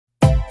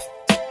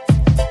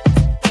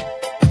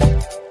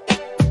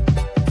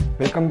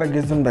Welcome back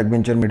guys on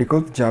backbencher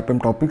medicos, जहाँ पे हम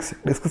टॉपिक्स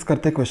डिस्कस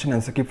करते हैं क्वेश्चन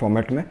आंसर की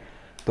फॉर्मेट में।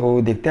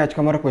 तो देखते हैं आज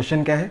का हमारा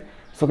क्वेश्चन क्या है।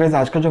 सो गाइस,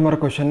 आज का जो हमारा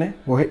क्वेश्चन है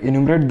वो है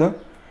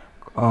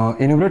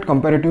enumerate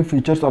comparative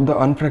features of the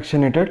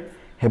unfractionated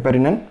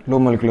heparin and low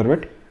molecular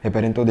weight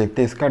heparin. तो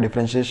देखते हैं इसका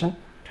डिफरेंशिएशन।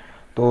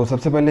 तो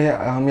सबसे पहले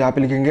हम यहाँ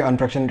पे लिखेंगे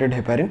अनफ्रैक्शनेटेड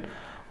हेपेरिन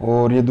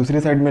और ये दूसरी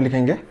साइड में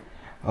लिखेंगे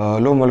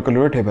लो मॉलिक्यूलर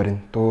वेट हेपेरिन।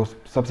 तो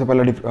सबसे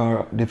पहला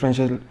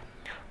डिफरेंशियल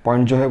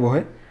पॉइंट जो है वो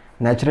है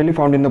naturally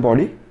found in the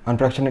body.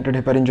 Unfractionated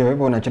heparin जो है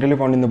वो naturally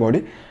found in the body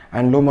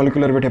and low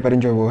molecular weight heparin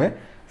जो है वो है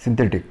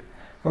synthetic.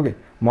 Okay,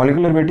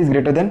 molecular weight is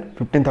greater than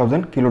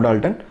 15,000 kilo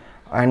Dalton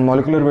and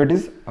molecular weight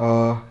is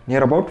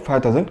near about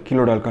 5,000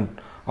 kilo Dalton.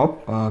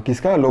 अब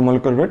किसका low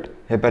molecular weight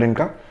heparin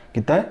का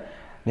कितना है?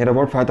 Near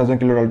about 5,000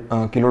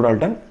 kilo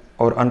Dalton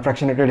और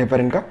अनफ्रैक्शनेटेड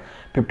हेपेरिन का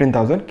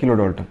 15,000 kilo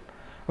Dalton.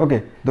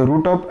 Okay, the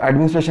root of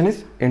administration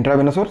is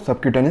intravenous और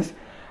subcutaneous.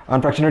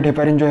 Unfractionated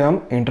heparin जो है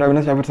हम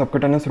इंट्रावेनस या फिर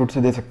सबक्यूटेनियस रूट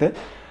से दे सकते हैं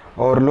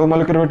और लो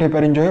मॉलिक्यूलर वेट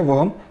हेपेरिन जो है वो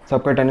हम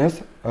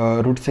सबक्यूटेनियस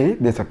रूट से ही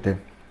दे सकते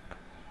हैं।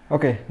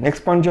 ओके,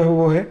 नेक्स्ट पॉइंट जो है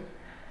वो है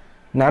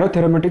नैरो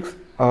थेरेपेटिक्स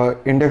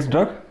इंडेक्स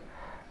ड्रग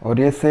और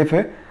ये सेफ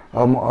है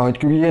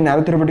क्योंकि ये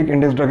नैरो थेरेपेटिक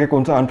इंडेक्स ड्रग है।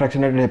 कौन सा?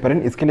 Unfractionated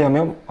heparin. इसके लिए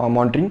हमें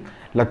मॉनिटरिंग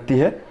लगती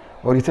है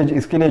और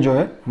इसके लिए जो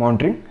है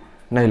मॉनिटरिंग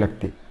नहीं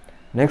लगती।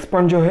 नेक्स्ट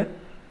पॉइंट जो है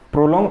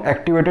prolong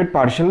activated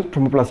partial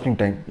thromboplastin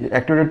time. ये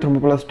एक्टिवेटेड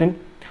थ्रोम्बोप्लास्टिन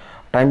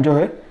टाइम जो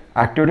है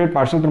एक्टिवेटेड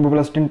पार्शियल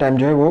थ्रोम्बोप्लास्टिन टाइम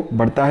जो है वो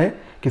बढ़ता है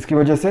किसकी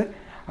वजह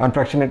से?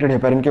 अनफ्रैक्शनेटेड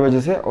हेपेरिन की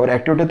वजह से। और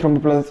activated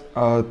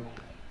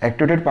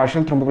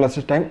partial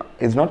thromboplastin time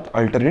is not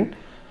alter in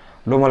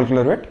low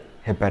molecular weight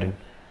heparin.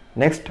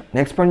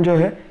 Next point जो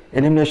है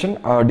elimination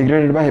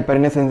degraded by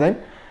हेपेरिनेस enzyme.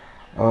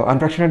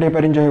 Unfractionated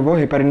heparin जो है वो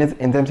हेपेरिनेस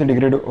एंजाइम से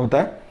डिग्रेड होता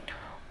है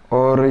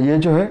और ये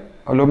जो है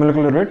लो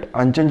मॉलिक्यूलर वेट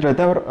अनचेंज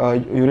रहता है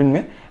और यूरिन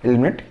में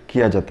एलिमिनेट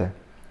किया जाता है।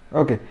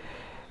 ओके,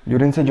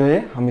 यूरिन से जो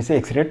है हम इसे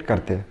एक्सक्रीट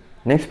करते हैं।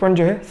 नेक्स्ट पॉइंट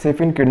जो है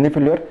सेफ इन किडनी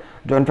फेलियर।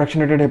 जो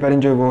अनफ्रैक्शनेटेड हेपेरिन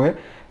जो है वो है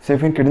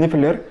safe in kidney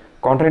failure,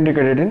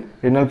 contraindicated in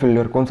renal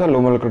failure. कौन सा? Low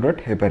molecular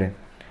weight heparin.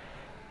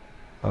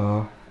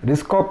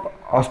 Risk of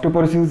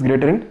osteoporosis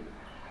greater in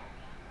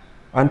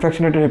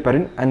unfractionated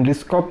heparin and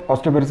risk of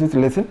osteoporosis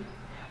less in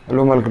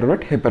low molecular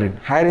weight heparin.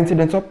 Higher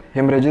incidence of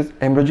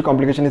haemorrhagic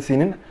complication is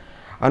seen in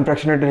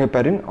unfractionated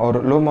heparin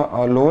और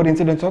lower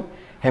incidence of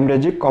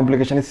haemorrhagic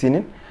complication is seen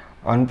in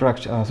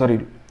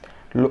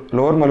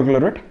lower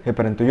molecular weight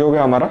heparin. तो ये हो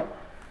गया हमारा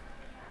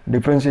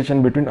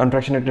differentiation between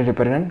unfractionated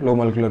heparin and low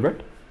molecular weight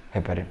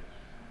heparin.